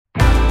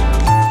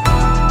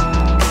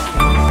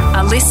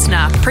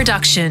listener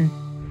production.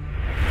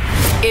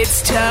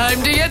 It's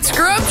time to get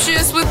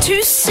scrumptious with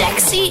two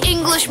sexy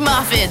English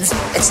muffins.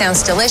 It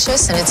sounds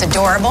delicious and it's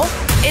adorable.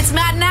 It's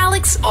Matt and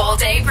Alex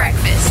all-day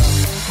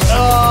breakfast.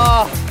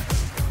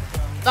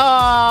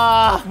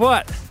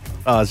 What?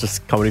 It's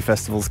just comedy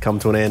festivals come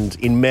to an end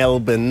in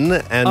Melbourne,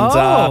 and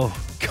Oh.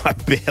 I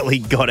barely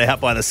got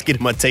out by the skin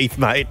of my teeth,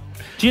 mate.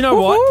 Do you know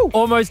what?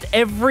 Almost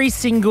every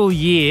single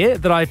year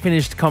that I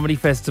finished Comedy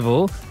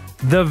Festival,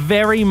 the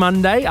very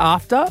Monday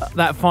after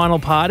that final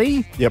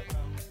party, Yep.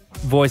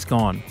 voice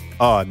gone.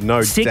 Oh,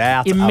 no Sick,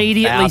 doubt.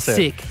 immediately about it.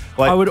 sick.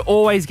 Like- I would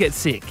always get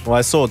sick. Well,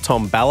 I saw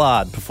Tom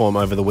Ballard perform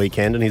over the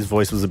weekend, and his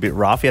voice was a bit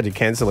rough. He had to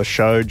cancel a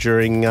show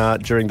during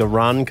the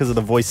run because of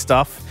the voice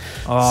stuff.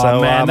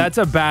 Oh, man, that's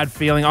a bad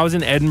feeling. I was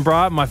in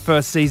Edinburgh, my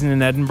first season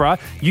in Edinburgh.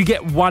 You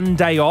get 1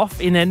 day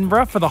off in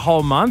Edinburgh for the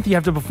whole month. You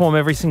have to perform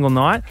every single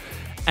night.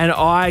 And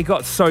I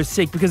got so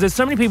sick because there's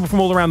so many people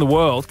from all around the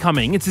world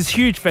coming. It's this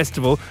huge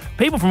festival.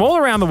 People from all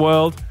around the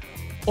world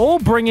all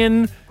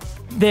bringing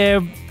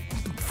their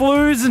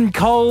flus and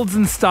colds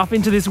and stuff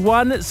into this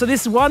one. So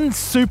this one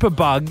super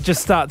bug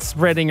just starts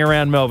spreading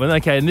around Melbourne.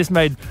 Okay, and this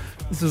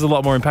was a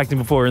lot more impacting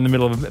before in the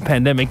middle of a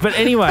pandemic. But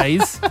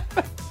anyways,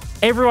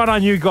 everyone I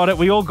knew got it.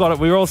 We all got it.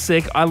 We were all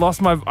sick.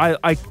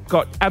 I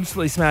got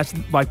absolutely smashed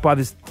by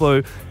this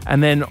flu.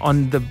 And then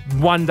on the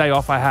 1 day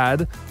off I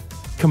had,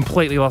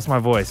 completely lost my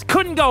voice.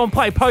 Couldn't go and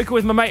play poker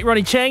with my mate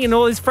Ronnie Chang and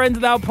all his friends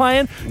that they were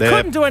playing. Yep.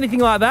 Couldn't do anything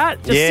like that.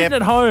 Just Yep. sitting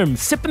at home,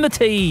 sipping the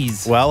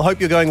teas. Well,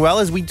 hope you're going well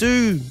as we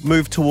do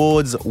move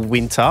towards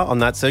winter on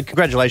that. So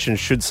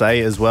congratulations, should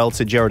say, as well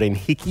to Geraldine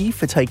Hickey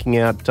for taking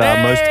out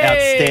Most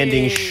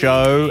Outstanding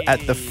Show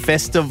at the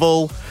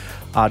festival.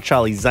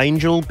 Charlie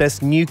Zangel,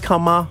 Best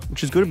Newcomer,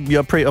 which is good.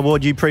 Your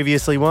award you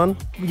previously won.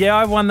 Yeah,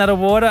 I won that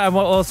award. I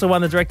also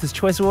won the Director's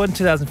Choice Award in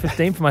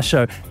 2015 for my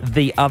show,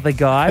 The Other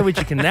Guy, which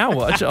you can now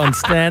watch on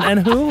Stan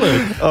and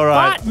Hulu. All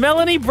right. But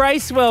Melanie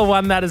Bracewell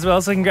won that as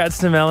well, so congrats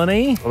to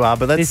Melanie.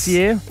 But this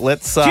year.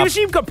 Let's.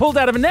 She got pulled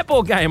out of a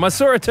netball game. I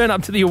saw her turn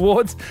up to the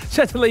awards.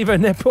 She had to leave her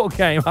netball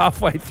game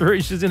halfway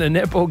through. She was in a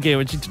netball game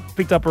when she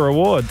picked up her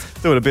awards.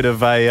 doing a bit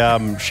of a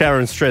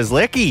Sharon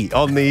Strzelecki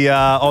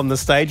on the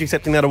stage,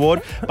 accepting that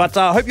award.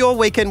 But I hope your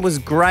weekend was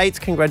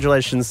great.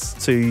 Congratulations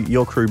to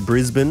your crew,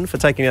 Brisbane, for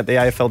taking out the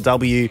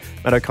AFLW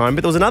Matt O'Kine.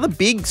 But there was another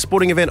big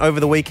sporting event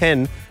over the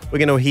weekend. We're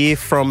going to hear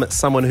from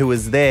someone who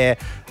was there,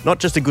 not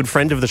just a good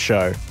friend of the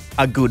show,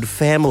 a good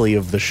family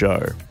of the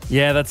show.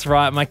 Yeah, that's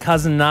right. My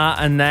cousin Na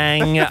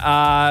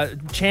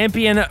Anang,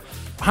 champion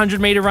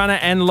 100-metre runner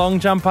and long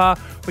jumper.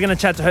 We're going to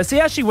chat to her, see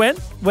how she went,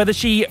 whether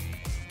she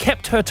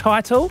kept her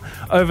title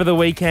over the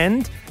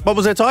weekend. What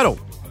was her title?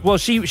 Well,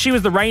 she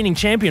was the reigning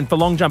champion for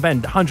long jump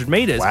and 100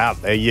 metres. Wow,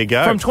 there you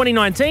go. From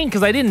 2019,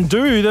 because they didn't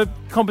do the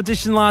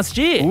competition last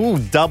year. Ooh,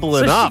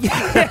 doubling up.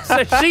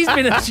 So she's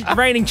been a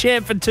reigning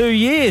champ for 2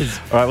 years.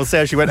 All right, we'll see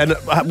how she went. And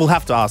we'll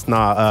have to ask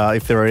Na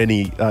if there are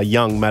any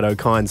young Matt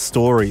O'Kine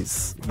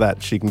stories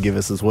that she can give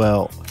us as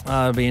well.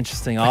 It'll be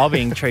interesting. I'll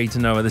be intrigued to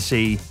know whether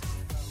she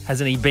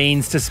has any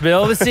beans to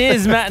spill. This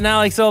is Matt and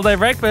Alex All Day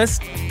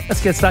Breakfast.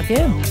 Let's get stuck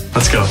in.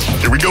 Let's go.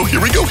 Here we go.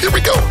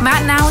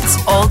 Matt and Alex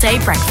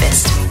all-day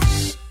breakfast.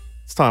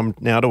 It's time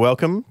now to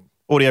welcome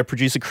audio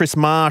producer Chris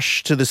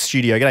Marsh to the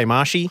studio. G'day,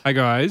 Marshy. Hi,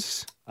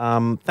 guys.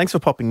 Thanks for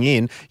popping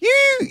in.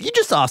 You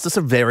just asked us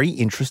a very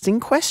interesting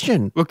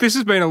question. Look, this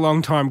has been a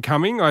long time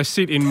coming. I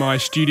sit in my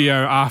studio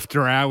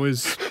after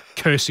hours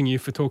cursing you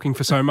for talking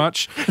for so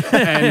much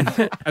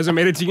and as I'm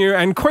editing you,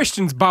 and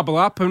questions bubble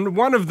up, and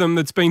one of them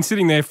that's been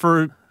sitting there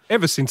for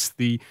ever since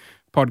the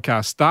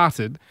podcast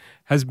started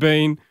has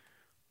been,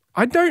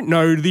 I don't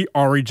know the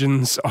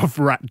origins of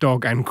Rat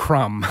Dog and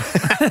Crumb.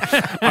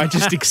 I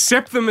just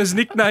accept them as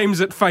nicknames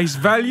at face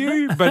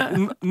value,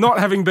 but not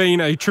having been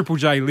a Triple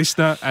J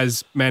listener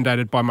as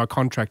mandated by my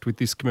contract with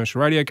this commercial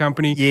radio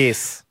company.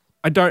 Yes.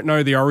 I don't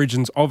know the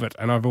origins of it,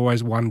 and I've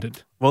always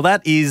wondered. Well,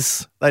 that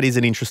is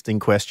an interesting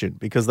question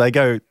because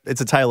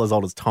it's a tale as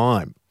old as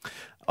time.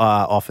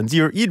 Often.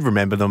 You'd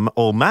remember them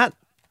all, Matt.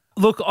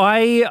 Look,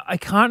 I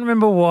can't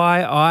remember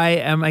why I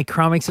am a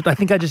crumb, except I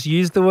think I just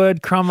used the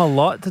word crumb a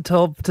lot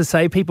to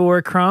say people were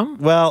a crumb.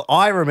 Well,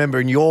 I remember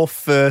in your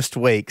first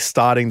week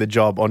starting the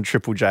job on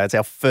Triple J, it's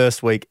our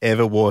first week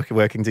ever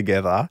working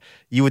together,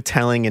 you were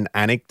telling an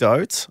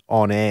anecdote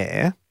on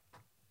air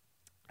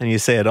and you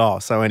said,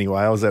 so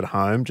anyway, I was at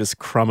home just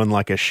crumbing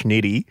like a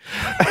schnitty.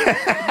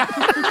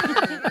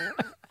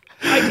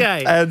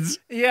 Okay. And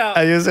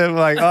you said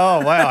like,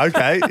 oh, wow,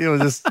 okay. It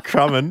was just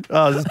crumbing.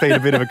 I was just being a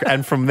bit of a,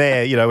 and from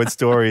there, with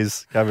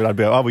stories, I'd be like,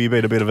 well, you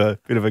been a bit of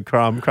a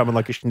crumbing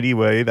like a schnitty,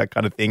 were you? That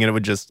kind of thing. And it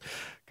would just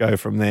go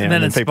from there. And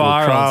then it people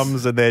spirals.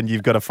 crumbs, and then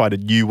you've got to find a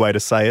new way to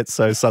say it.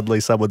 So suddenly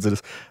someone's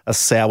a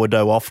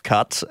sourdough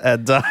offcut,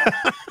 and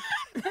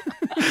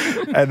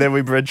and then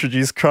we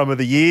introduced Crumb of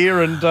the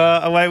Year, and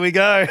away we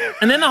go.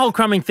 And then the whole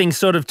crumbing thing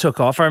sort of took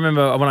off. I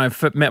remember when I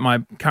met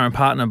my current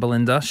partner,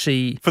 Belinda,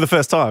 For the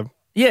first time?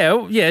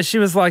 Yeah, she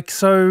was like,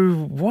 so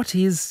what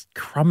is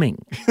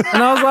crumbing?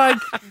 And I was like,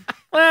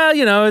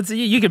 well, it's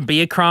you can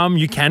be a crumb,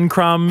 you can be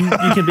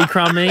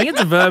crumbing. It's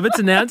a verb, it's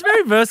a noun. It's a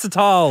very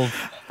versatile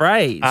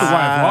phrase. It's a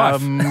way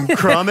of life.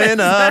 Crumbing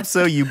up,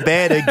 so you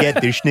better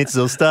get the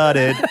schnitzel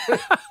started.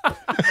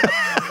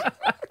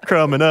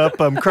 Crumbing up,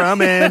 I'm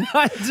crumbing.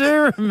 I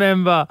do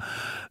remember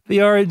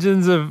the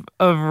origins of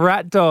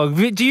Rat Dog.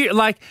 Do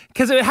you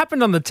because it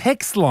happened on the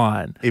text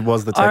line? It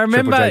was the I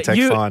remember Triple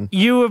J text line.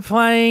 You were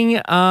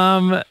playing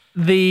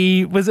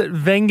was it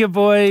Venga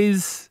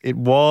Boys? It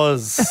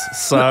was.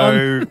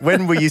 So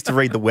when we used to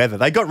read the weather,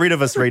 they got rid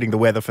of us reading the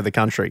weather for the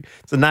country.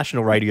 It's a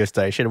national radio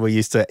station. We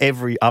used to,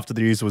 after the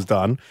news was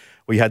done,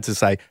 we had to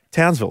say,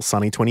 Townsville,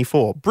 sunny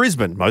 24.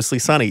 Brisbane, mostly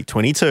sunny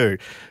 22.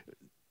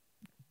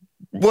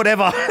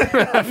 Whatever.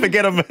 I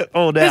forget them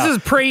all now.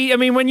 This is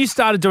when you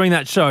started doing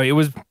that show, it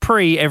was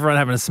pre everyone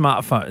having a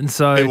smartphone.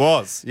 So It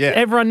was, yeah.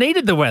 everyone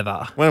needed the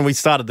weather. When we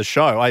started the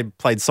show, I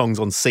played songs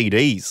on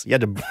CDs.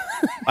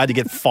 I had to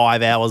get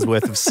 5 hours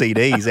worth of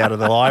CDs out of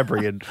the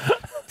library and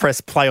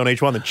press play on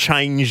each one and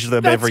change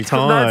them every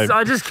time.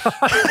 I just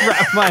can't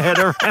wrap my head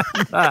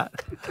around that.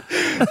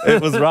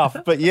 It was rough.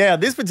 But yeah,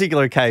 this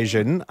particular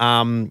occasion,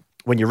 when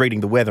you're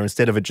reading the weather,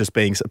 instead of it just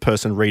being a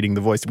person reading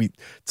the voice,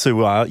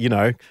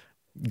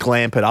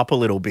 glamp it up a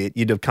little bit,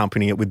 you'd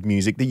accompany it with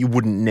music that you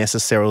wouldn't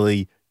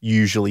necessarily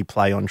usually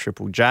play on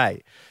Triple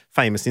J.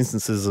 Famous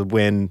instances of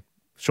when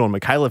Sean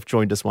McAuliffe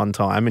joined us one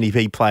time and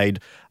he played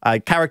a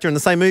character in the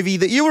same movie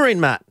that you were in,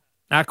 Matt.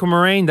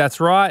 Aquamarine,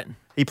 that's right.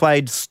 He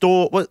played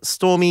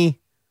Stormy.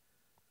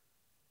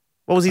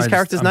 What was his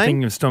character's I'm name?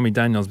 thinking of Stormy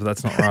Daniels, but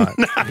that's not right.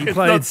 He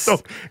played.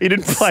 He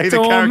didn't play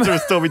the character of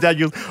Stormy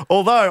Daniels.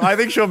 Although I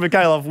think Sean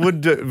McAuliffe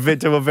would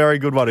do a very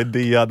good one in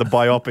the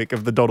biopic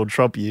of the Donald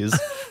Trump years.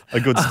 A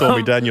good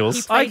Stormy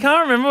Daniels. I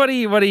can't remember what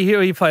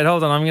he played.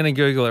 Hold on, I'm going to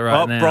Google it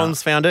right now.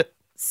 Bronze found it.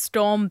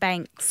 Storm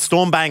Banks.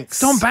 Storm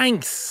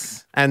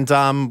Banks. And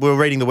we were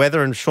reading the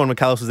weather, and Sean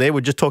McAuliffe was there.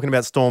 We're just talking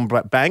about Storm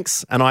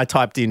Banks, and I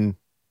typed in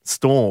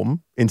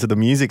Storm into the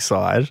music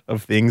side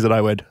of things, and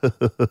I went,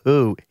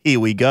 here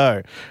we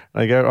go.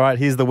 And I go, all right,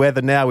 here's the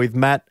weather now with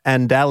Matt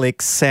and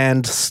Alex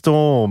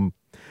Sandstorm,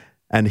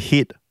 and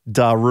hit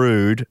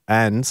Darude,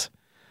 and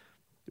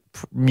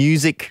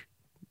music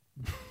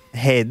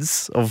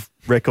heads of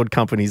record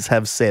companies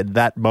have said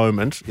that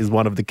moment is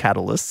one of the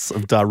catalysts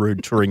of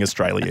Darude touring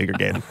Australia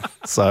again.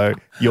 So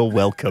you're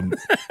welcome,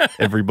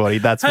 everybody.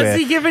 That's where Has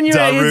he given you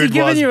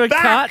Darude a was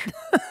cut?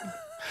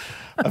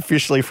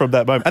 officially from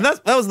that moment. And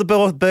that was the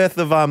birth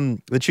of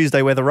the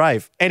Tuesday Weather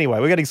Rave.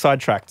 Anyway, we're getting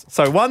sidetracked.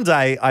 So one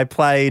day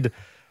there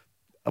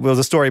was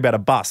a story about a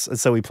bus, and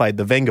so we played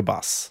the Venga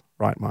Bus,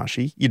 right,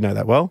 Marshy? You know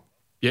that well.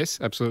 Yes,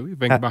 absolutely.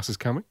 Venga Bus is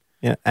coming.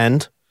 Yeah,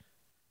 and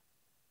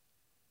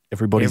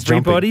everybody's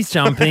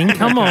jumping.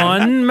 Come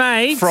on,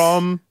 mate.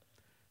 From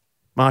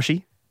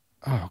Marshy?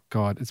 Oh,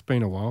 God, it's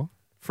been a while.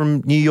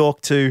 From New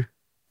York to...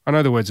 I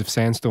know the words of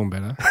Sandstorm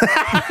better.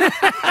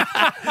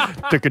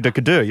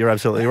 Duka-duka-doo, you're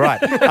absolutely right.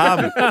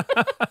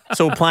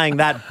 So we're playing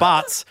that,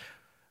 but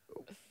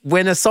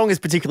when a song is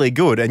particularly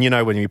good, and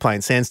when you're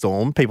playing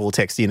Sandstorm, people will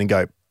text in and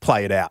go,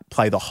 play it out,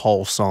 play the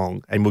whole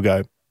song, and we'll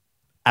go,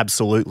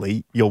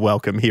 absolutely, you're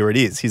welcome, here it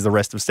is, here's the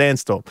rest of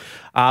Sandstorm.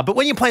 But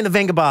when you're playing the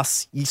Venga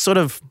Bus, you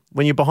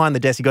when you're behind the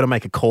desk, you got to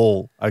make a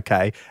call,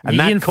 okay? And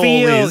you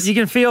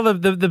can feel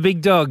the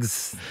big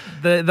dogs,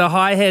 the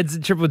high heads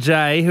at Triple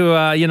J who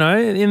are,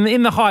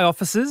 in the high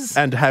offices.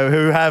 And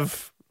who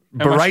have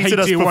berated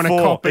us before.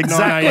 Cop at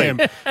exactly. 9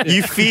 a.m.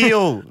 You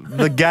feel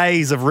the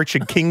gaze of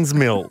Richard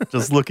Kingsmill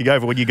just looking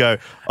over when you go,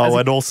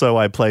 and also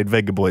I played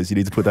Venga Boys. You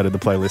need to put that in the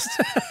playlist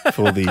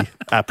for the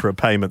APRA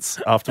payments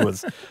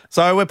afterwards.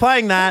 So we're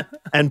playing that,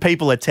 and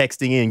people are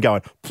texting in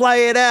going,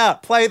 play it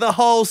out, play the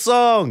whole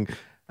song.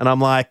 And I'm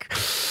like,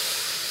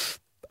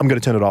 I'm going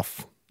to turn it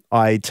off.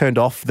 I turned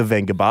off the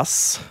Venga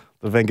Bus.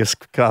 The Venga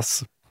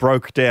Bus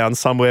broke down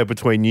somewhere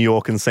between New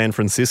York and San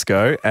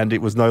Francisco, and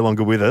it was no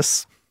longer with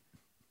us.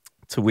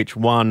 To which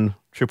one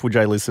Triple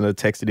J listener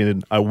texted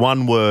in a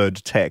one-word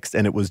text,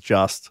 and it was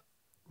just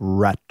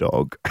rat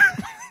dog.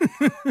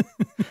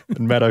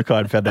 And Matt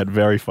O'Kine found that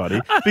very funny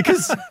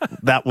because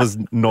that was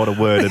not a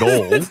word at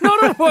all. It's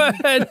not a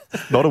word.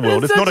 Not a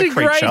word. It's not a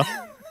creature.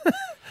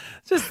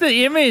 Just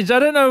the image. I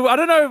don't know.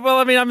 Well,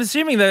 I'm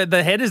assuming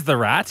the head is the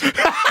rat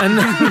and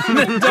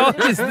the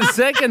dog is the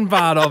second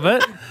part of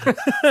it.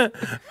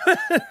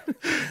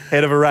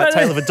 Head of a rat,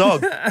 tail of a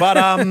dog.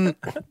 But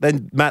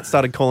then Matt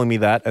started calling me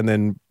that, and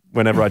then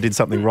whenever I did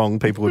something wrong,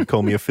 people would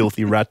call me a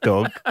filthy rat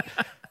dog.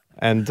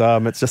 And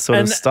it's just sort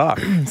of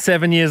stuck.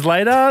 7 years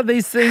later,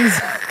 these things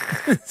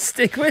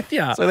stick with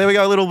you. So there we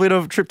go, a little bit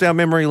of trip down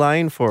memory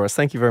lane for us.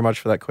 Thank you very much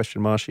for that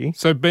question, Marshy.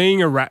 So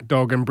being a rat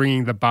dog and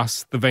bringing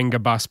the Venga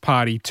Bus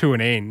party to an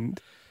end,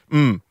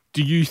 do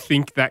you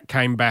think that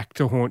came back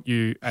to haunt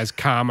you as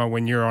karma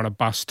when you're on a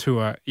bus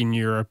tour in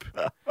Europe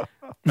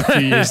a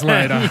few years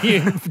later?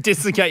 You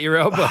dislocate your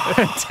elbow.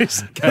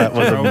 That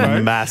was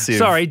a massive...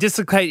 Sorry,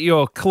 dislocate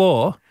your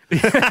claw.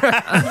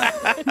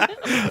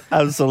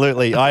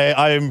 Absolutely.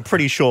 I am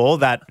pretty sure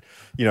that,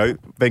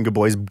 Venga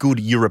Boys, good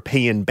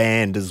European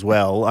band as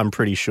well. I'm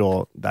pretty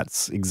sure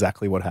that's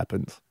exactly what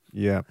happened.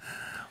 Yeah.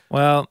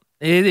 Well,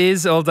 it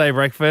is all day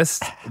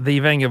breakfast. The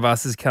Venga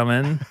Bus is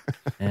coming.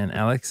 And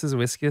Alex's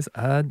whiskers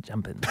are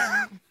jumping.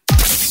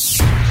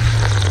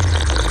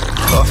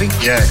 Coffee?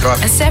 Yeah,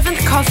 coffee. A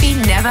seventh coffee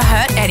never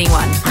hurt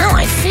anyone. Oh,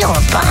 I feel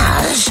a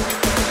buzz.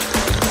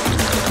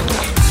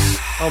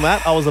 Oh,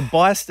 Matt, I was a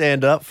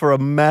bystander for a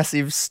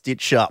massive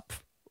stitch-up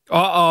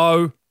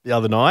Uh-oh. the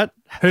other night.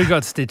 Who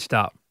got stitched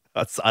up?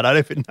 I don't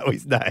even know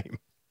his name.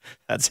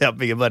 That's how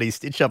big a bloody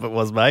stitch-up it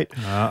was, mate.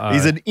 Uh-oh.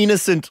 He's an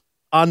innocent,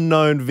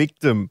 unknown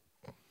victim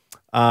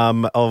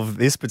of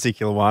this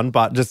particular one,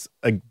 but just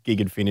a gig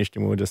had finished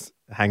and we were just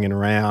hanging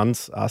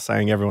around,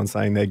 everyone's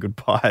saying their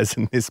goodbyes,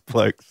 and this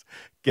bloke's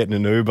getting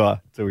an Uber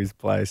to his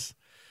place.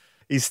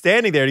 He's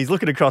standing there and he's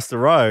looking across the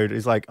road.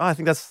 He's like, oh, I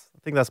think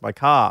that's my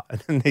car.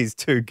 And then these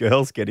two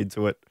girls get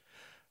into it.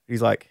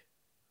 He's like,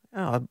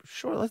 oh, I'm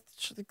sure.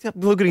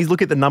 He's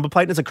looking at the number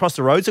plate and it's across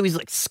the road. So he's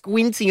like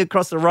squinting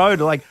across the road.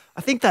 Like,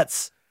 I think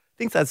that's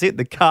it.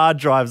 The car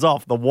drives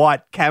off. The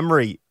white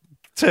Camry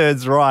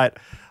turns right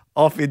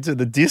off into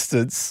the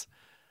distance.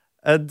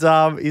 And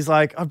he's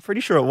like, I'm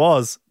pretty sure it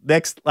was.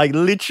 Next, like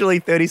literally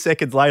 30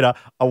 seconds later,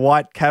 a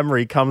white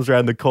Camry comes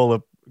around the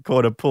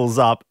corner, pulls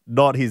up,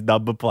 not his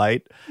number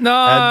plate. No.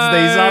 And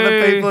these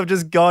other people have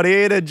just got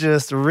in and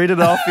just ridden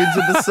off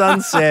into the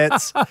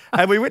sunsets.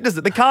 And we witnessed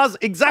it. The car's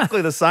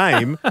exactly the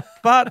same,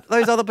 but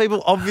those other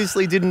people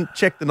obviously didn't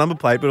check the number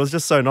plate, but it was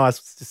just so nice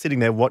just sitting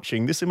there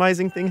watching this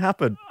amazing thing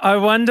happen. I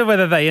wonder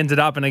whether they ended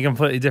up in a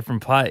completely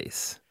different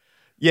place.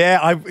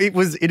 Yeah,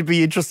 it'd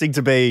be interesting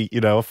to be,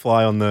 a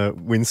fly on the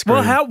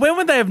windscreen. Well, when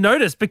would they have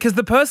noticed? Because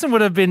the person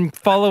would have been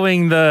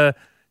following the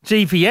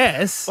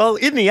GPS. Well,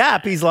 in the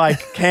app, he's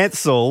like,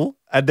 cancel,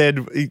 and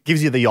then it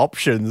gives you the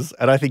options.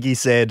 And I think he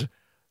said,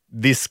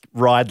 this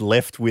ride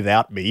left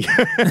without me.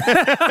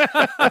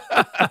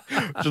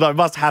 Which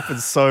must happen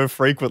so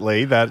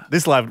frequently that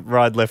this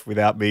ride left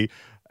without me.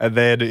 And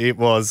then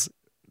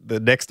the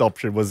next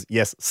option was,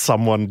 yes,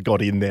 someone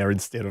got in there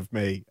instead of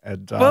me.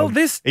 And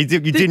you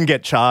didn't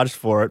get charged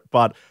for it.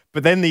 But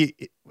then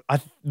I'm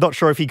not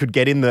sure if he could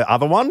get in the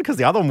other one because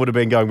the other one would have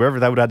been going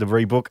wherever they would have had to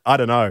rebook. I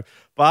don't know.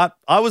 But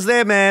I was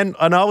there, man,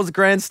 and I was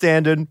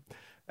grandstanding.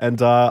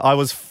 And I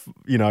was,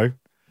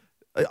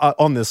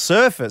 on the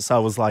surface, I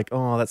was like,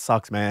 oh, that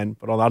sucks, man.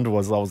 But on the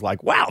underwards, I was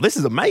like, wow, this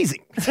is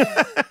amazing.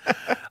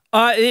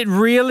 It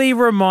really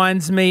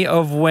reminds me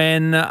of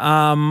when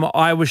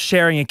I was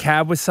sharing a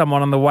cab with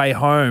someone on the way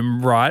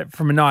home, right,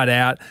 from a night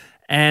out.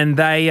 And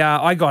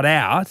I got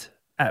out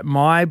at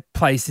my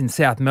place in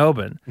South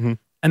Melbourne. Mm-hmm.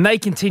 And they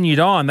continued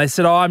on. They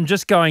said, I'm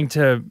just going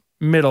to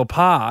Middle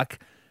Park.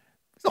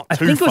 It's not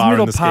too far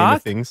in the scheme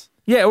of things.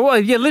 Yeah, well,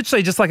 yeah,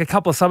 literally just like a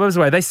couple of suburbs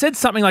away. They said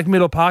something like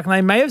Middle Park, and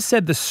they may have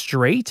said the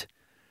street,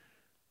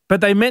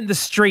 but they meant the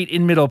street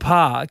in Middle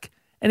Park.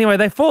 Anyway,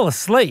 they fall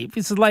asleep.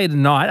 It's late at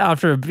night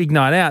after a big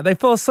night out. They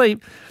fall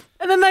asleep,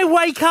 and then they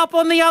wake up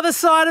on the other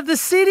side of the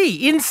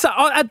city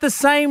at the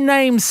same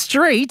name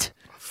street,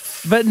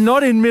 but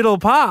not in Middle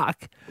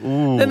Park.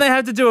 Ooh. Then they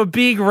had to do a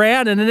big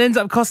round, and it ends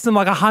up costing them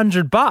like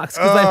 $100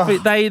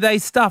 because they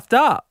stuffed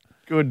up.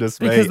 Goodness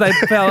me. Because they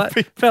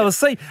fell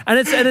asleep. And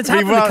it's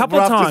happened a couple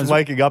of times. Just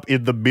waking up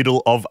in the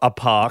middle of a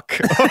park.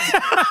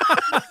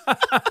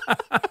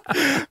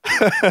 Yeah,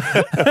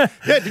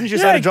 didn't you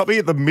say to drop me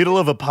at the middle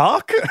of a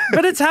park?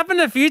 But it's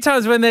happened a few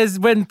times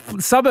when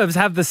suburbs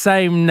have the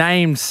same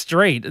named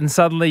street and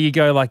suddenly you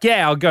go like,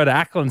 yeah, I'll go to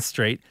Ackland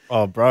Street.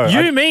 Oh, bro.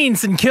 You mean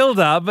St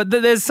Kilda, but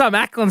there's some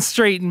Ackland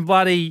Street in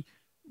bloody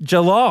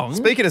Geelong.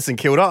 Speaking of St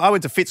Kilda, I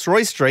went to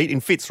Fitzroy Street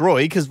in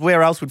Fitzroy because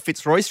where else would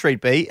Fitzroy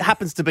Street be? It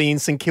happens to be in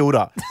St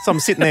Kilda. So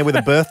I'm sitting there with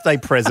a birthday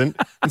present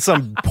in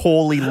some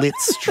poorly lit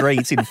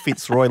street in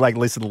Fitzroy, like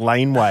this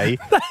laneway.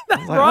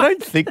 I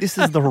don't think this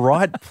is the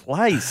right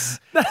place.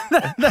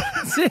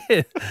 That's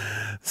it.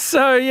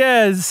 So,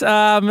 yes. So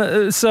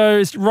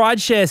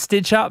rideshare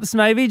stitch-ups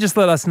maybe, just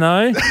let us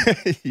know.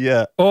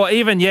 Yeah. Or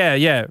even,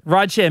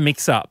 rideshare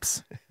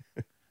mix-ups.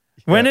 Yeah.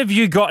 When have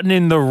you gotten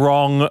in the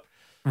wrong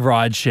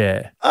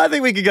rideshare? I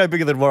think we could go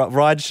bigger than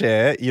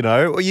rideshare,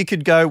 or you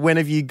could go, when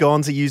have you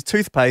gone to use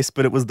toothpaste,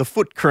 but it was the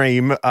foot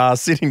cream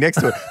sitting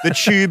next to it. The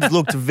tubes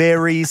looked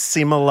very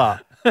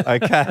similar,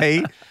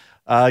 okay?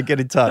 Get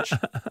in touch.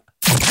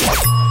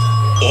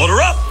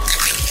 Order up!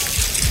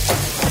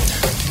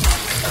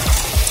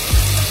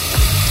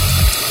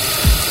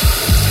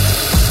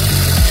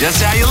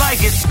 Just how you like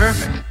it.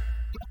 Perfect.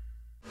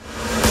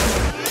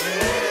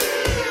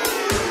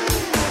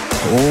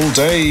 All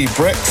day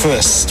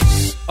breakfast.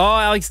 Oh,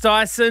 Alex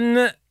Dyson,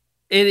 it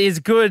is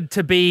good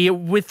to be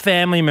with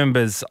family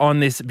members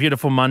on this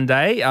beautiful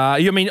Monday.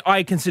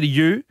 I consider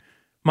you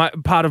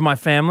part of my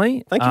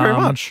family. Thank you very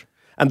much.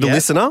 And the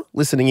listener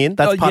listening in,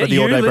 that's part of the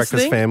All Day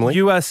Breakfast family.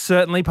 You are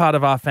certainly part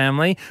of our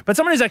family. But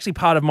someone who's actually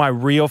part of my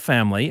real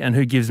family and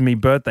who gives me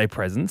birthday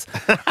presents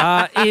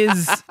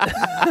is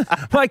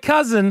my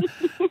cousin,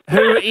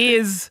 who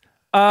is,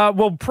 has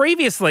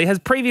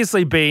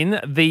previously been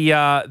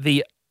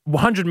the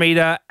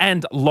 100-metre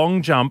and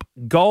long jump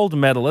gold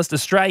medalist,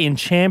 Australian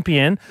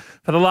champion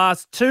for the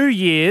last 2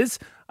 years.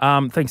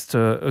 thanks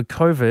to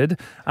COVID.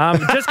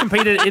 Just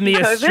competed in the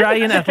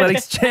Australian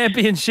Athletics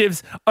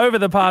Championships over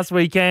the past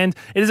weekend.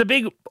 It is a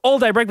big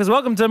all-day breakfast.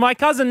 Welcome to my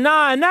cousin,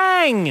 Na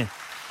Nang.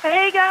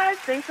 Hey guys,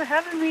 thanks for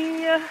having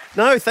me.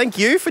 No, thank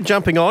you for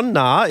jumping on,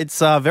 Nah. It's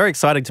very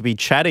exciting to be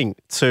chatting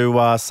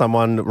to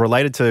someone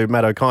related to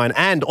Matt O'Kine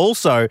and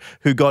also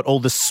who got all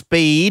the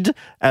speed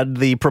and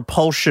the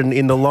propulsion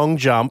in the long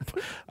jump.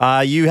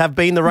 You have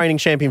been the reigning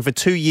champion for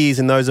 2 years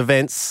in those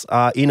events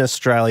in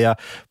Australia.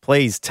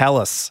 Please tell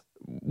us,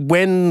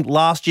 when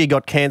last year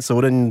got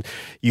cancelled and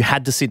you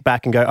had to sit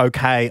back and go,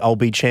 okay, I'll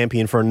be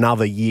champion for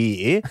another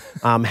year,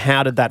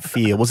 how did that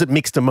feel? Was it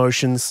mixed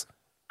emotions?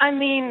 I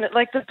mean,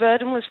 like, the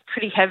burden was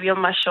pretty heavy on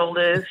my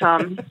shoulders.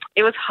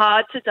 It was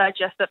hard to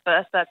digest at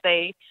first that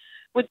they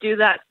would do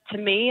that to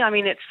me. I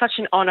mean, it's such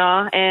an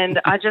honour,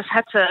 and I just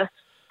had to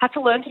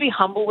learn to be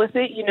humble with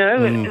it, you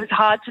know. It was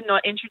hard to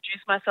not introduce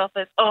myself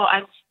as,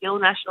 I'm still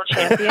national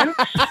champion.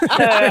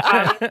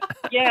 So,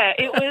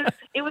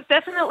 it was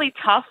definitely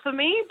tough for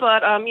me,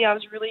 but, I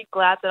was really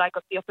glad that I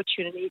got the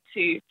opportunity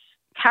to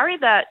carry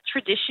that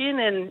tradition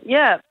and,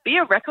 be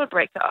a record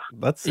breaker.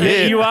 That's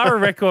it. You are a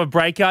record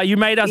breaker. You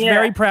made us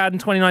very proud in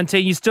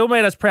 2019. You still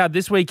made us proud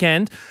this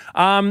weekend.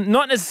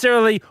 Not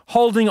necessarily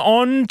holding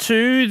on to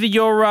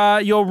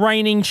your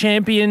reigning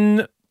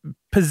champion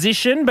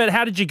position, but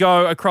how did you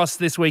go across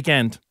this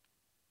weekend?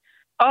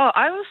 Oh,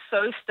 I was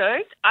so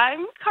stoked.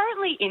 I'm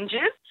currently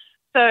injured.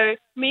 So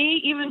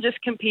me even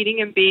just competing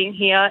and being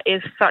here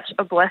is such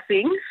a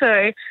blessing.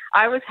 So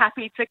I was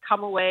happy to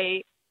come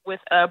away with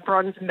a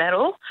bronze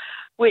medal,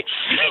 which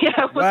was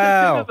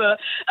a bit of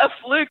a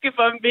fluke, if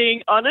I'm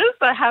being honest.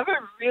 I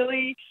haven't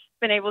really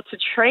been able to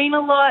train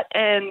a lot,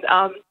 and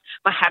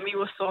my hammy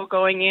was sore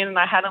going in, and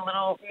I had a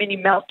little mini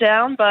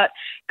meltdown, but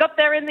got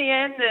there in the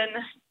end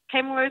and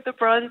came away with the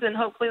bronze, and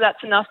hopefully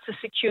that's enough to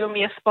secure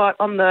me a spot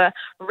on the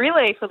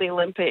relay for the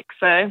Olympics.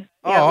 So,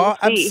 we'll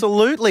see.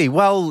 Absolutely.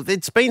 Well,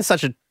 it's been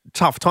such a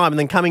tough time, and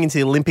then coming into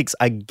the Olympics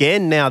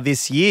again now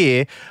this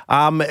year.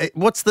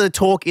 What's the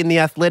talk in the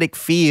athletic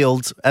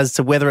field as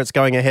to whether it's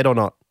going ahead or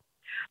not?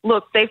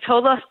 Look, they've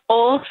told us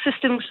all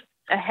systems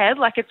ahead,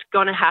 like it's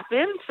going to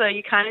happen. So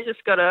you kind of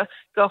just got to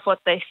go off what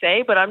they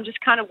say. But I'm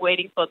just kind of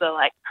waiting for the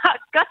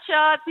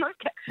gotcha,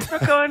 it's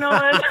not going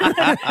on.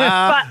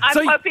 But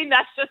I'm hoping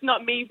that's just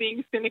not me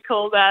being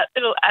cynical, that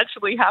it'll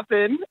actually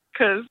happen,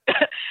 because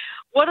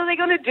what are they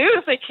going to do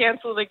if they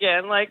cancel it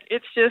again? Like,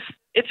 it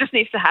just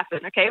needs to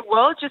happen, okay?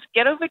 Well, just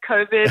get over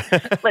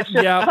COVID. Let's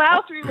just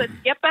plow through. Let's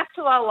get back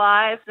to our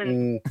lives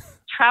and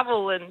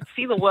travel and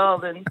see the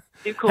world and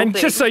do cool and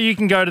things. Just so you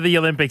can go to the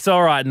Olympics.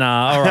 All right,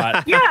 Nah. All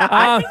right. Yeah,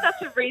 I think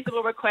that's a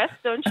reasonable request,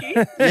 don't you?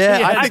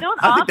 I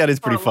think that is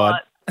pretty fun.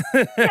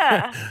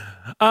 Yeah.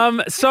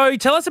 So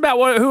tell us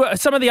about who are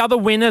some of the other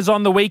winners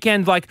on the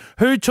weekend. Like,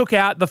 who took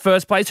out the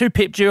first place, who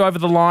pipped you over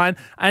the line,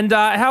 and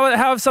how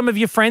have some of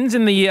your friends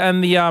in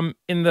the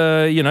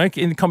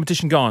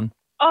competition gone?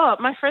 Oh,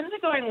 my friends are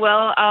going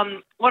well.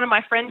 One of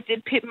my friends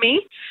did pip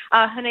me.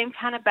 Her name's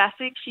Hannah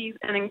Bassick. She's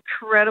an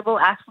incredible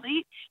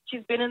athlete.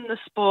 She's been in the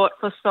sport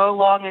for so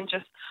long and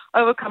just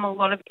overcome a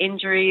lot of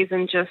injuries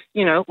and just,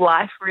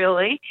 life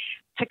really,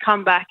 to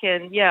come back.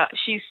 And,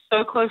 she's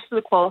so close to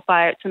the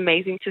qualifier. It's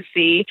amazing to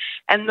see.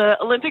 And the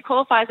Olympic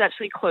qualifier is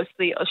actually close to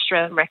the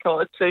Australian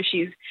record. So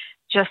she's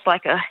just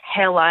like a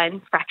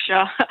hairline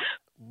fracture,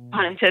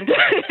 pun intended,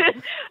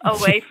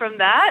 away from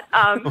that.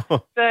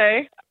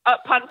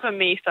 Pun for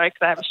me, sorry,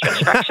 because I have a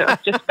stretch fracture.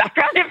 Just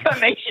background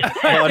information.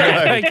 Oh,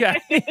 no. Okay.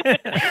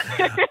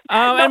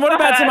 And what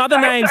about some other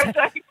names?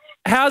 Sorry.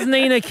 How's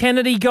Nina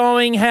Kennedy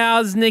going?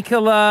 How's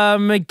Nicola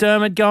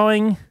McDermott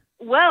going?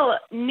 Well,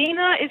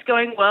 Nina is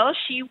going well.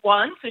 She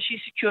won, so she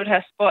secured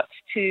her spots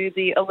to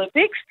the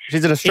Olympics.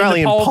 She's an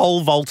Australian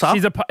pole vaulter.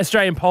 She's an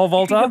Australian pole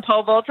vaulter. She's a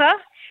pole vaulter.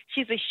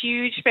 She's a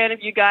huge fan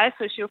of you guys,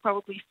 so she'll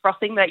probably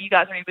frothing that you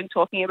guys are even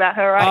talking about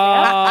her right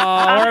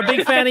now. Oh, we're a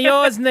big fan of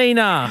yours,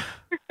 Nina.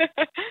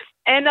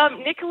 And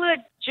Nicola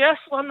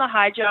just won the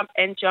high jump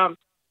and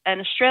jumped an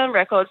Australian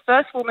record,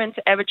 first woman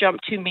to ever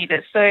jump 2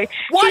 meters. So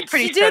What? she's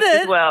pretty She did stoked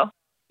it? as well.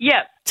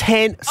 Yep.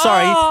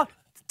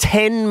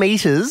 10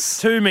 metres?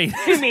 2 meters.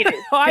 2 meters.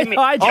 High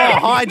Oh,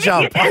 jump. high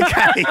jump.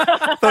 Okay.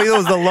 Thought it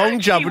was the long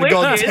jump and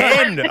gone wishes.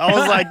 10. I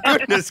was like,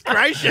 goodness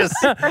gracious.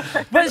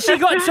 But she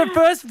got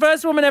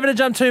first woman ever to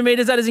jump 2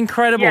 meters. That is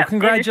incredible. Yeah, in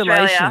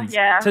Congratulations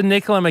Australia, to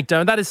Nicola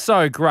McDermott. That is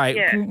so great.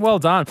 Yeah. Well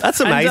done.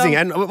 That's amazing.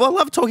 And I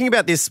love talking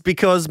about this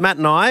because Matt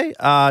and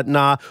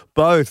I,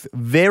 both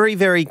very,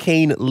 very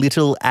keen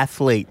little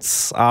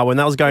athletes. When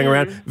that was going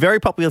around, very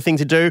popular thing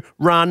to do,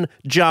 run,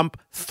 jump,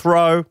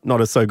 throw. Not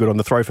as so good on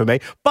the throw for me,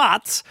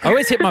 but I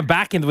always hit my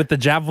back with the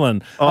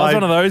javelin. I was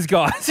one of those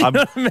guys. You know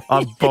what I mean?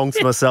 I've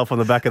bonked myself on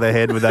the back of the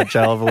head with that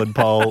javelin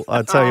pole.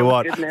 I tell you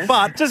what. Goodness.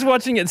 But Just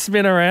watching it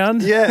spin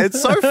around. yeah, it's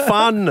so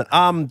fun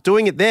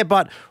doing it there.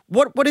 But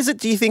what is it,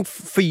 do you think,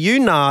 for you,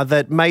 Nah,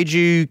 that made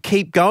you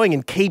keep going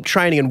and keep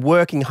training and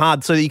working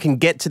hard so that you can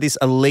get to this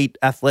elite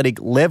athletic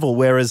level,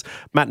 whereas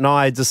Matt and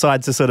I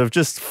decide to sort of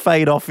just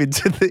fade off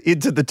into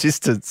the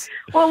distance?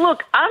 Well,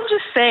 look, I'm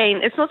just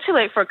saying it's not too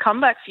late for a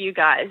comeback for you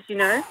guys,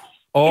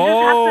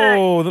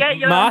 Oh, the get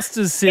your-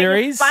 Masters Get your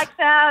series. spikes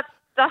out,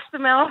 dust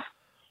them off.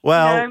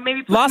 Well,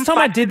 Maybe put last some time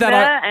I spikes did in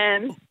that, there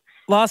and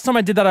Last time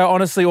I did that, I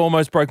honestly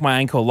almost broke my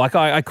ankle. Like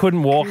I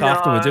couldn't walk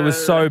afterwards. It was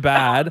so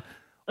bad.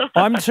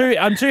 I'm too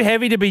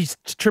heavy to be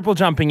triple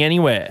jumping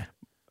anywhere.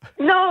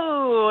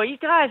 no, you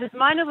guys, it's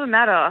mind over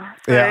matter.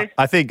 So yeah,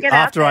 I think get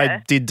out after I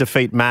there. did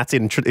defeat Matt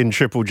in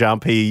triple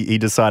jump, he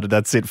decided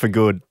that's it for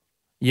good.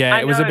 Yeah,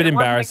 I it was a know, bit it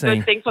wasn't a embarrassing.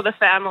 good thing for the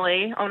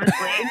family,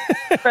 honestly.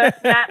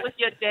 But Matt with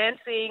your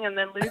dancing and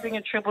then losing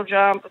a triple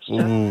jump. It's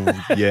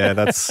just, Yeah,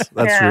 that's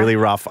Yeah. really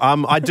rough.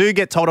 I do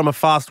get told I'm a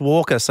fast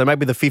walker, so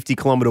maybe the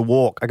 50-kilometre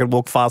walk. I can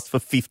walk fast for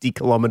 50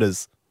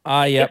 kilometres.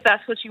 Yep. If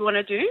that's what you want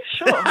to do,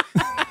 sure.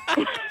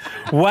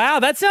 Wow,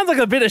 that sounds like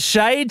a bit of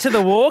shade to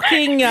the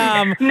walking.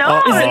 No, is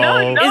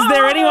no.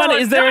 there anyone?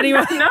 Is there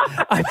anyone? No.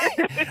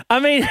 I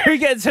mean,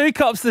 who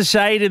cops the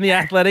shade in the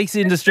athletics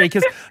industry?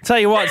 Because tell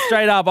you what,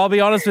 straight up, I'll be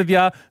honest with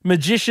you,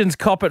 magicians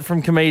cop it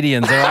from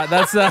comedians. All right,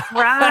 that's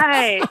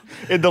Right.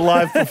 In the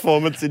live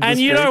performance industry. and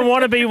you don't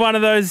want to be one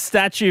of those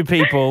statue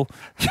people.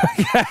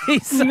 Okay,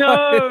 so-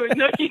 No,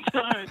 you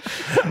don't.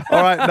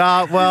 All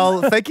right,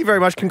 well, thank you very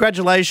much.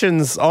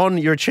 Congratulations on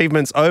your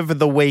achievements over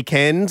the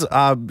weekend.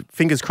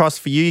 Fingers crossed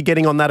for you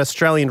getting on that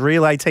Australian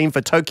relay team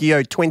for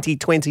Tokyo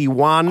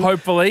 2021.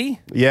 Hopefully.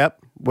 Yep,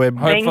 we're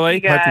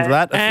Hopefully. Thank you, guys. hoping for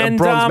that. And, a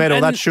bronze medal,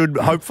 and- that should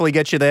hopefully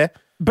get you there.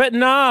 But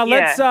nah,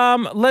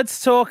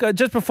 let's talk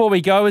just before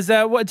we go. Do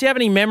you have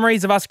any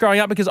memories of us growing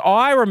up? Because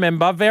I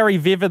remember very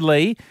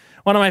vividly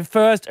one of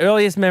my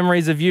earliest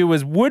memories of you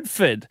was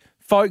Woodford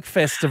Folk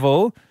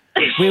Festival.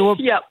 We were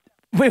Yep.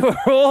 we were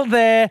all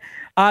there.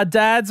 Our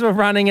dads were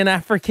running an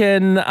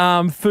African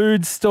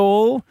food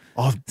stall.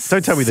 Oh,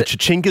 don't tell me the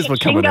chichingas were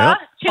coming out.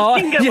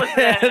 Chichinga was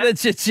there. The It was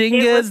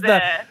chichingas,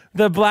 there.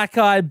 the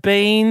black-eyed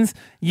beans.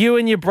 You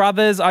and your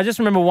brothers. I just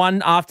remember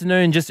one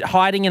afternoon just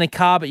hiding in a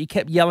car, but you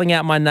kept yelling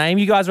out my name.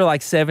 You guys were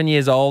like 7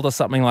 years old or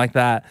something like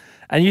that.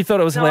 And you thought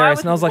it was No, hilarious.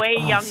 I and I was like, way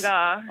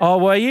younger. Oh,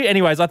 were you?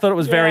 Anyways, I thought it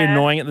was very Yeah.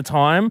 annoying at the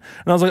time.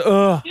 And I was like,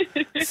 ugh,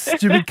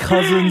 stupid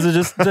cousins they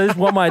just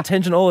want my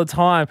attention all the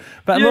time.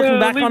 But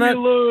looking back on it,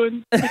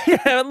 alone.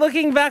 yeah,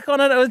 looking back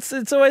on it,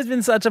 it's always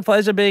been such a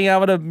pleasure being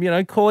able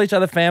to, call each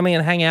other family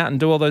and hang out and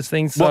do all those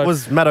things. So, What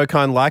was Matt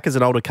O'Kine like as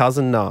an older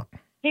cousin? No.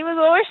 He was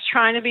always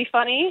trying to be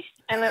funny,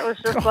 and it was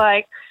just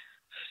like,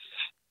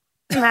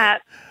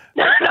 Matt.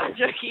 No, I'm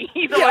joking.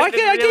 He's yeah, always I been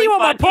get really you on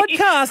my funny.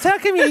 podcast. How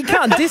come you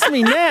can't diss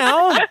me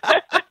now?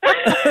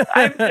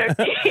 I'm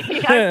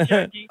joking. I'm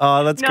joking.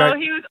 Oh, that's No,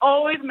 great. he was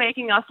always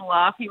making us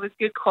laugh. He was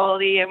good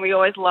quality, and we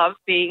always loved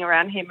being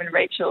around him and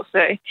Rachel. So,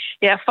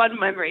 yeah, fun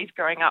memories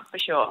growing up for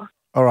sure.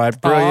 All right,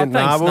 brilliant.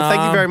 thanks, Well, thank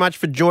you Nam. very much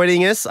for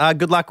joining us.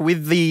 Good luck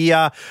with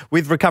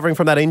with recovering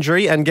from that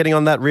injury and getting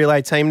on that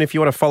relay team. And if you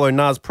want to follow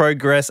Na's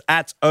progress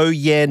at Nah,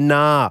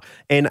 Naa,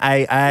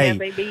 Yeah,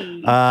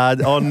 baby.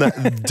 on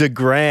the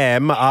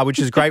gram, which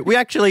is great. We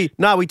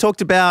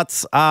talked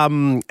about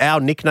our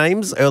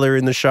nicknames earlier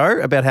in the show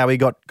about how we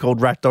got called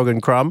Rat Dog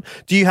and Crumb.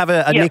 Do you have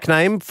a Yep.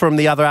 nickname from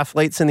the other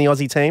athletes in the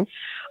Aussie team?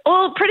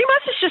 Well, pretty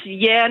much it's just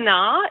yeah,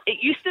 nah. It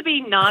used to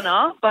be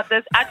Nana, but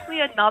there's actually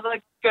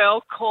another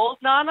girl called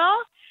Nana,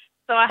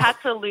 so I had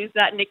to lose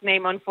that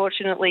nickname,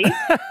 unfortunately.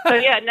 So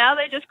yeah, now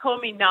they just call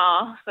me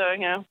Nah. So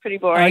pretty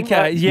boring.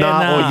 Okay, yeah, nah,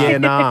 nah. or yeah,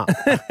 nah.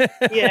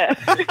 but yeah.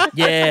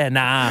 Yeah,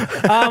 nah.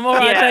 All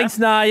right, Yeah. thanks,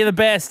 Nah. You're the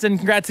best. And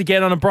congrats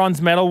again on a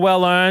bronze medal.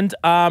 Well earned.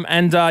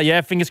 Yeah,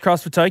 fingers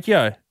crossed for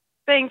Tokyo.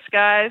 Thanks,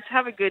 guys.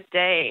 Have a good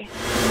day.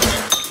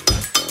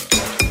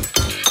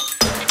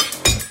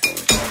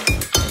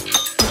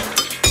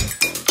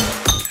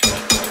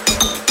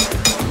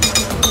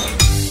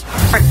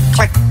 Click,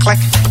 click, click,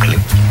 click,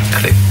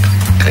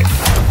 click.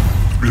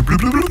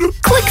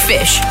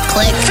 Clickfish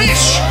Click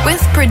fish.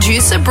 with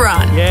producer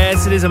Bron.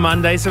 Yes, it is a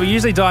Monday, so we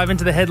usually dive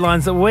into the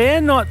headlines that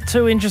we're not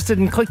too interested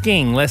in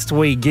clicking, lest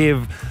we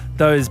give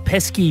those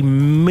pesky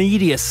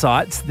media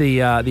sites the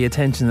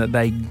attention that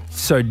they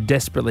so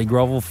desperately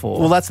grovel for.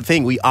 Well, that's the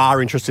thing. We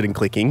are interested in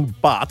clicking,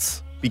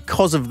 but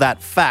because of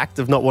that fact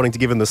of not wanting to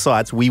give them the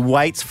sites, we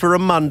wait for a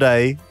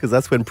Monday because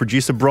that's when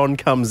producer Bron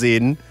comes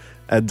in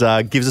and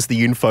gives us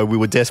the info we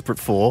were desperate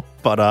for,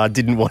 but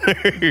didn't want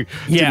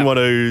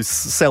to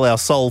sell our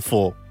soul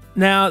for.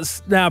 Now,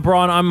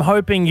 Brian, I'm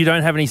hoping you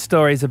don't have any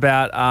stories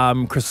about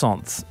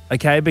croissants,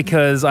 okay?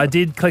 Because I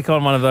did click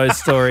on one of those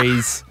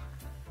stories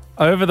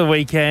over the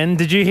weekend.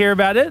 Did you hear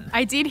about it?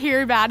 I did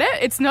hear about it.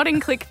 It's not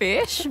in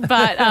Clickfish,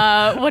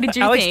 but what did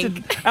you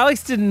think?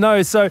 Alex didn't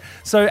know. So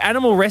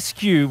animal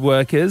rescue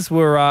workers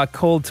were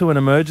called to an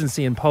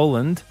emergency in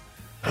Poland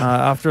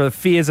after the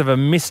fears of a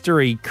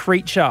mystery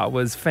creature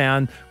was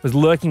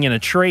lurking in a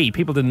tree.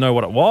 People didn't know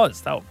what it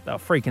was. They were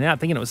freaking out,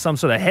 thinking it was some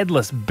sort of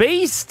headless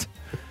beast.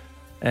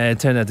 And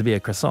it turned out to be a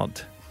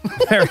croissant.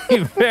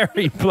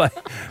 Very flaky.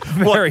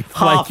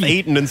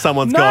 Half-eaten and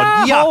someone's Nah,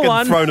 gone, yuck, hold and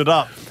on. thrown it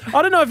up.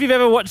 I don't know if you've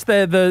ever watched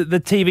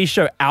the TV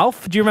show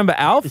Alf. Do you remember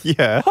Alf?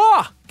 Yeah.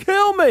 Ha!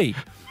 Kill me!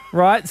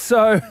 Right?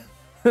 So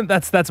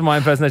that's my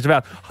impersonation of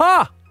Alf.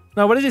 Ha!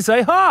 No, what did he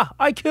say? Ha!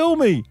 I kill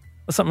me!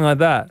 Or something like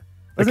that.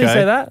 Doesn't he Okay.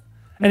 say that?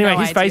 Anyway, No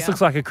his face idea.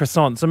 looks like a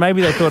croissant, so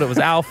maybe they thought it was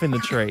Alf in the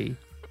tree.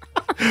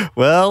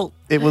 Well,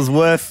 it was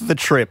worth the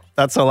trip.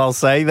 That's all I'll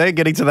say. They're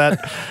getting to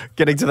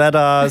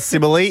that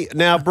simile.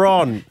 Now,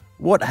 Bron,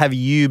 what have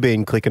you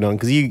been clicking on?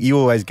 Because you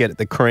always get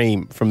the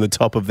cream from the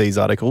top of these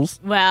articles.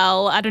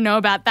 Well, I don't know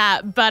about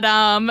that, but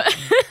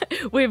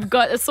we've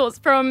got a source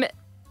from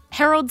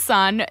Herald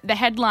Sun, the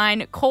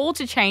headline, call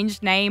to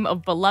change name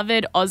of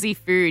beloved Aussie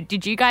food.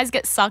 Did you guys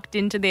get sucked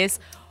into this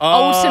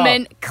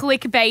ultimate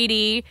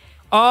clickbaity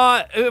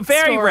Fairy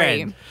story?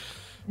 bread.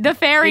 The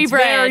fairy It's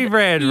bread. fairy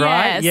bread,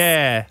 right? Yes.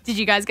 Yeah. Did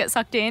you guys get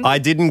sucked in? I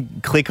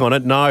didn't click on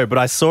it, no, but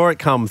I saw it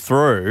come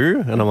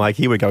through and I'm like,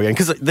 here we go again.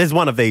 Because there's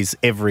one of these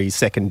every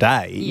second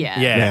day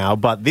Yeah. now,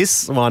 but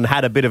this one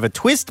had a bit of a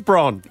twist,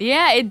 Bron.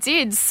 Yeah, it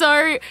did.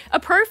 So a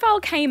profile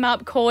came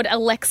up called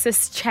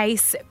Alexis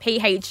Chase,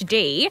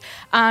 PhD.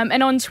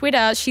 And on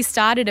Twitter, she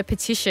started a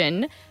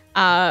petition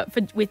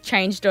with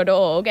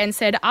change.org and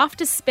said,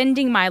 after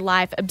spending my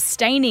life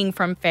abstaining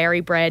from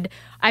fairy bread,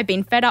 I've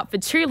been fed up for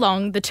too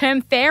long. The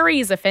term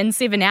fairy is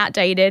offensive and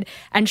outdated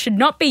and should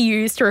not be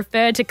used to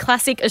refer to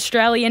classic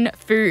Australian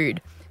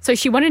food. So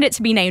she wanted it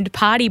to be named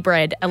party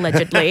bread,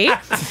 allegedly.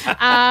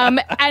 And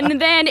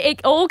then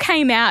it all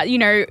came out,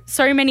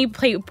 so many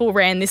people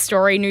ran this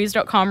story.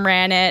 News.com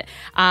ran it,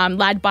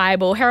 Lad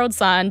Bible, Herald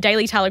Sun,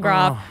 Daily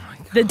Telegraph,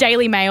 the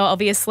Daily Mail,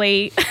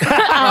 obviously.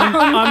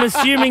 I'm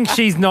assuming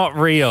she's not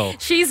real.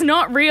 She's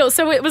not real.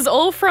 So it was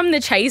all from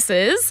the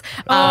Chasers.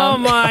 Oh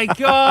my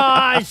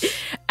gosh.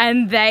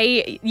 And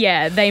they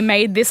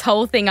made this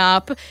whole thing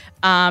up.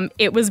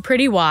 It was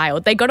pretty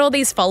wild. They got all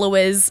these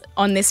followers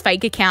on this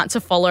fake account to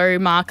follow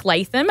Mark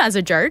Latham as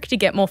a joke to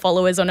get more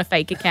followers on a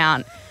fake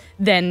account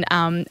than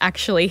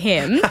actually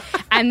him.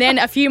 And then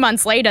a few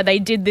months later, they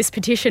did this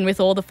petition with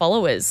all the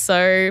followers.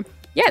 So,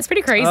 yeah, it's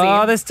pretty crazy.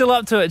 Oh, they're still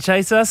up to it,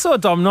 Chaser. I saw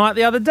Dom Knight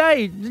the other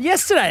day,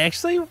 yesterday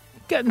actually,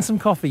 getting some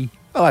coffee.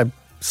 I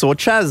saw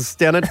Chaz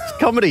down at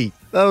Comedy.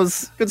 That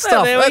was good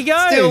stuff. there we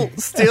go.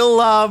 Still,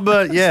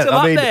 but yeah, Still I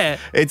up mean, there.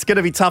 it's going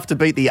to be tough to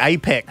beat the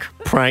APEC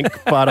prank,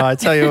 but I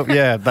tell you,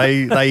 yeah,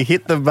 they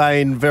hit the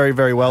vein very,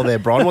 very well there,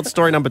 Bron. What's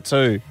story number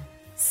 2?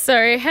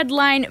 So,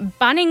 headline,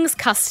 Bunnings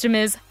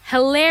customers,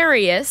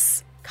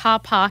 hilarious car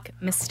park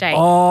mistake.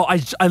 Oh,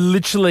 I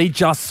literally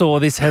just saw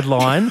this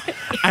headline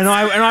and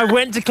I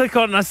went to click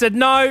on it and I said,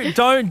 no,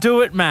 don't do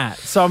it, Matt.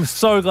 So I'm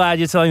so glad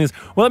you're telling this.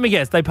 Well, let me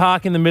guess. They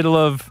park in the middle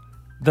of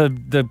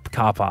the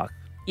car park.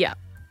 Yeah.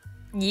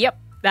 Yep.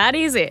 That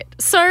is it.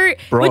 So,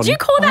 Bron. would you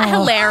call that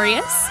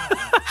hilarious?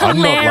 I'm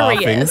not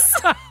Hilarious.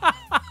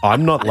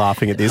 I'm not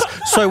laughing at this.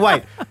 So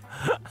wait,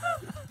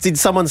 did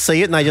someone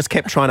see it and they just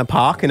kept trying to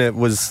park and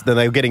then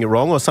they were getting it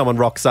wrong, or someone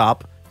rocks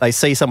up, they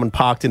see someone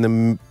parked in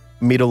the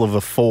middle of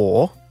a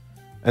 4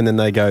 and then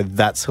they go,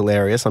 that's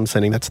hilarious. I'm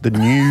sending that to the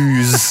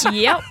news.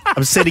 Yep.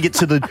 I'm sending it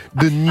to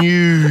the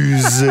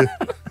news.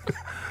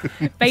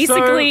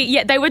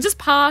 Basically, they were just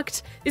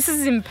parked. This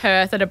is in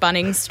Perth at a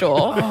Bunnings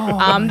store.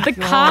 The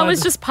car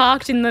was just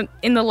parked in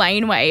the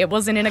laneway. It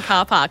wasn't in a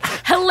car park.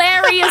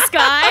 Hilarious,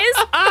 guys.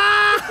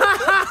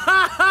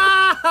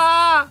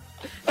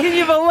 Can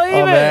you believe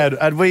Oh, it? man.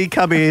 And we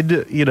come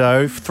in,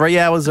 3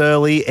 hours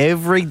early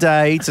every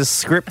day to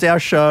script our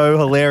show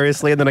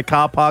hilariously, and then a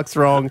car park's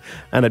wrong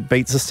and it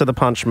beats us to the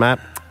punch, Matt.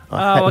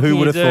 What Who can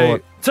would have you do?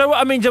 thought? So,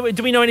 I mean, do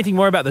we know anything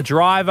more about the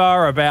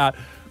driver, about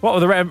what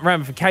the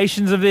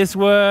ramifications of this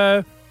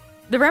were?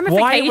 The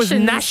ramifications. Why it was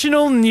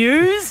national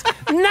news?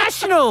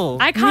 National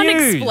I can't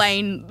news.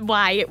 explain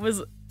why it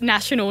was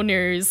national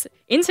news.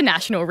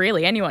 International,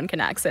 really. Anyone can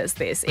access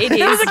this. It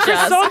There's is a just...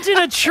 croissant in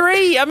a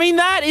tree. I mean,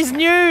 that is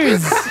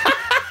news.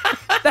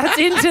 That's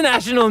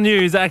international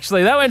news,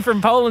 actually. That went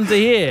from Poland to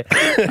here.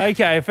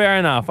 Okay, fair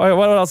enough. Okay,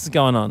 what else is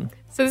going on?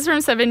 So this is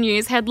from 7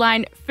 News.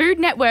 Headline, Food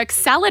Network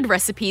salad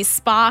recipe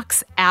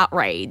sparks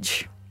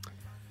outrage.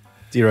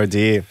 Dear oh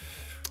dear.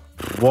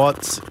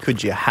 What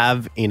could you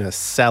have in a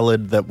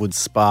salad that would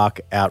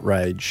spark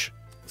outrage?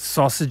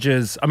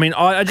 Sausages. I mean,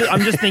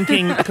 I'm just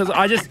thinking, because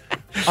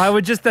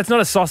that's not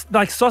a sauce.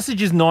 Like,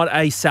 sausage is not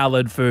a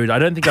salad food. I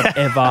don't think I've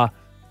ever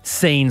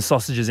seen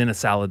sausages in a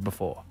salad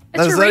before.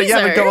 Chorizo.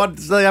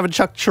 You haven't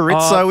chucked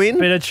chorizo in?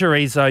 Bit of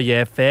chorizo,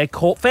 yeah. Fair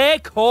call. Fair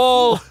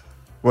call.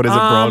 What is it,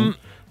 Bron?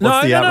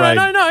 What's the outrage?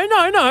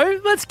 No.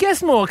 Let's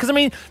guess more. Because, I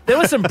mean, there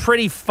were some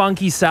pretty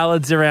funky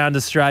salads around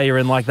Australia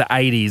in, like, the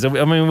 80s.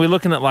 I mean, we're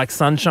looking at, like,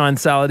 sunshine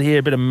salad here,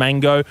 a bit of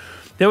mango.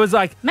 There was,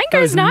 like...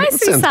 Mango's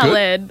nice in sounds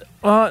salad.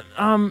 Good.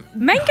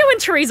 Mango and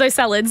chorizo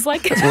salads,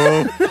 like...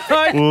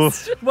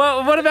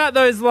 Well, what about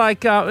those,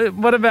 like... no,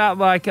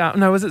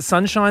 was it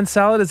sunshine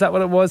salad? Is that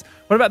what it was?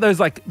 What about those,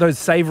 like, those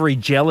savoury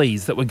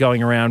jellies that were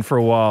going around for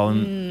a while?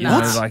 And,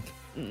 Nuts.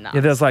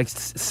 Yeah, there's, like,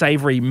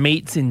 savoury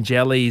meats in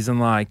jellies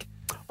and, like...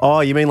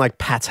 Oh, you mean like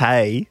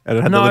pate? And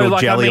it had the little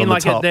jelly on the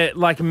top.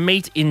 Like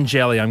meat in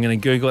jelly. I'm going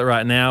to Google it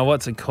right now.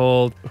 What's it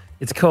called?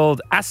 It's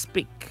called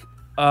aspic.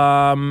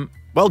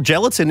 Well,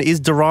 gelatin is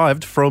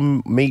derived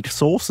from meat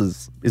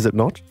sources, is it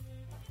not?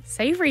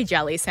 Savoury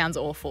jelly sounds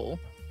awful.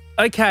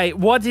 Okay,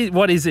 what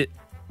is it?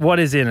 What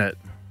is in it?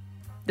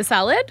 The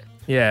salad?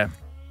 Yeah.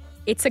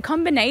 It's a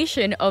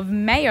combination of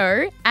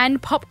mayo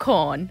and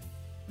popcorn.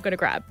 I've got to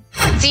grab.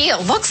 See,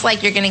 it looks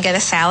like you're going to get a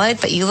salad,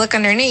 but you look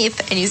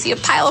underneath and you see a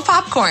pile of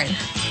popcorn.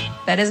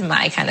 That is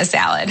my kind of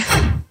salad.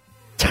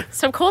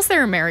 So, of course,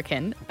 they're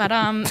American, but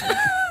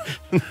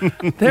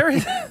There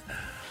is.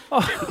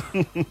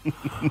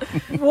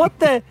 What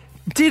the?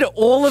 Did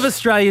all of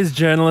Australia's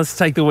journalists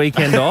take the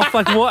weekend off?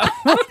 Like, what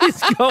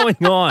is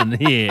going on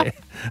here?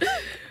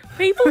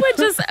 people were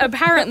just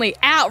apparently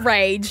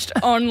outraged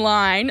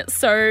online.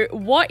 So,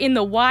 what in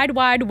the wide,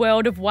 wide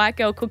world of white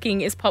girl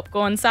cooking is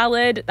popcorn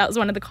salad? That was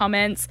one of the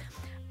comments.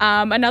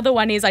 Another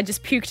one is I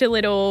just puked a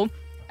little.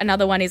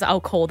 Another one is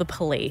I'll call the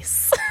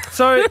police.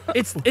 So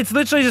it's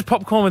literally just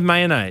popcorn with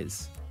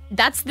mayonnaise.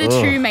 That's the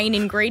two main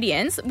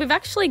ingredients. We've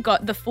actually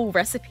got the full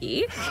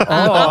recipe up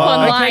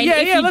online.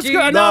 Okay, yeah, let's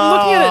go. No, I'm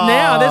looking at it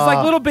now. There's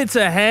like little bits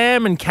of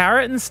ham and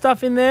carrot and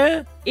stuff in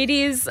there. It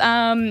is,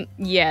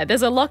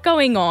 there's a lot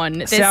going on.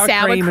 There's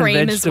sour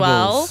cream as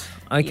well.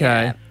 Okay.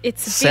 Yeah,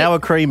 it's a sour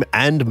cream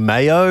and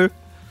mayo?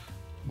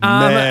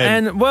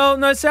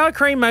 No, sour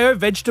cream, mayo,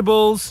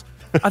 vegetables.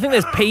 I think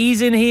there's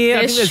peas in here.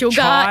 There's I think sugar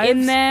chives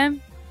in there.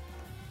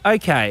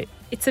 Okay.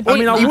 It's a bit.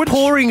 You're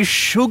pouring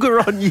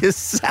sugar on your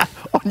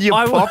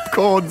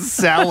popcorn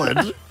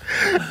salad.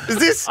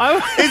 Is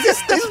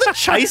the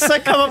chaser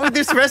come up with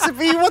this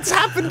recipe? What's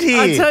happened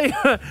here? I tell you,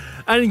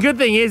 and the good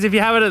thing is, if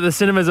you have it at the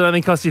cinemas, it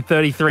only costs you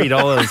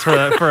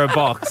 $33 for a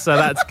box, so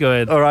that's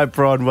good. All right,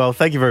 Bron. Well,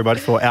 thank you very much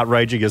for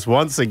outraging us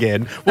once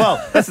again. Well,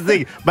 that's the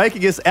thing,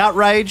 making us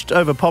outraged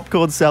over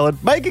popcorn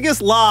salad, making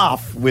us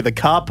laugh with a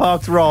car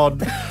parked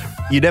Ron.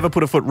 You never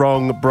put a foot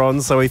wrong,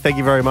 Bron, so we thank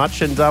you very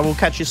much, and we'll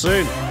catch you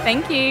soon.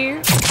 Thank you.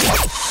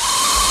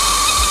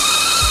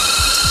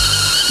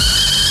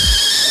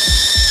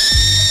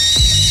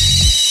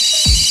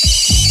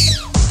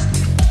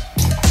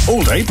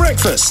 All day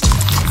breakfast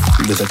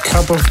with a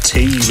cup of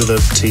tea with a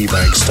tea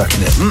bag stuck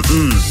in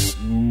it.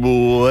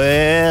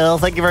 Well,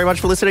 thank you very much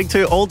for listening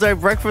to All Day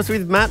Breakfast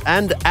with Matt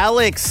and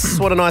Alex.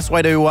 What a nice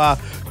way to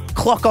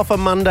clock off a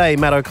Monday,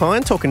 Matt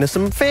O'Kine, talking to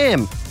some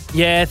fam.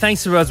 Yeah,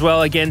 thanks as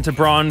well again to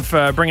Bron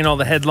for bringing all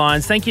the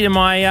headlines. Thank you to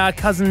my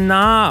cousin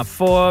Nah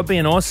for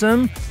being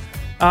awesome.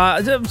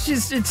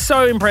 It's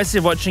so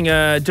impressive watching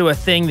her do a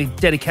thing, the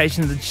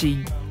dedication that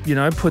she,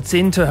 puts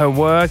into her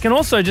work, and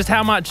also just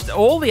how much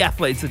all the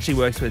athletes that she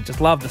works with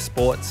just love the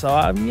sport. So,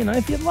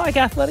 if you like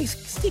athletics,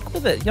 stick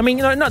with it. I mean,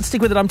 not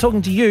stick with it. I'm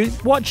talking to you.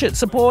 Watch it,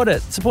 support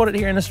it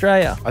here in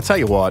Australia. I tell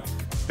you what,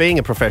 being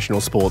a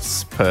professional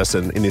sports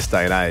person in this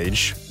day and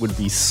age would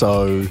be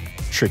so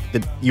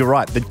tricky. You're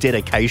right, the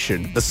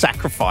dedication, the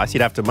sacrifice you'd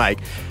have to make.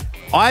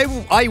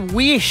 I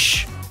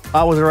wish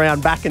I was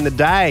around back in the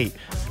day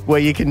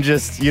where you can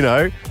just,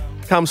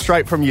 come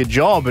straight from your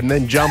job and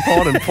then jump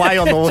on and play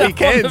on the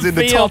weekends in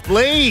the top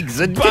leagues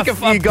and kick a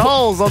few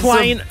goals on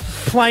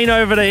plane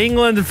over to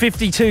England and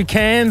 52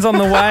 cans on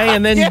the way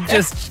and then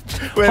just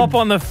hop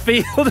on the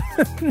field.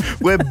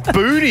 Where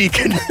Booty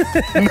can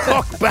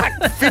knock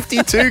back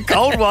 52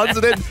 cold ones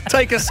and then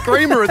take a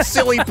screamer at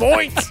silly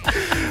points.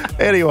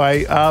 Anyway,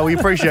 we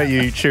appreciate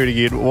you tuning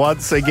in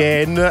once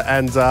again,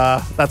 and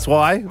that's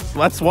why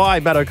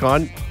Matt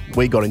O'Kine,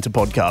 we got into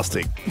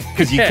podcasting,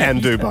 because you can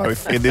do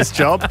both in this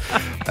job,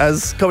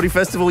 as Comedy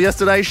Festival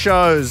yesterday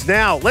shows.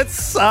 Now,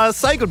 let's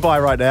say goodbye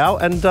right now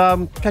and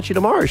catch you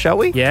tomorrow, shall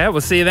we? Yeah, we'll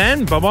see you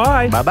then.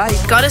 Bye-bye. Bye-bye.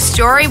 Got a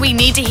story we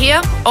need to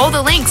hear? All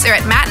the links are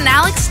at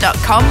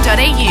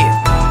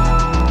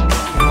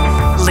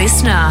mattandalex.com.au.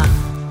 Listener.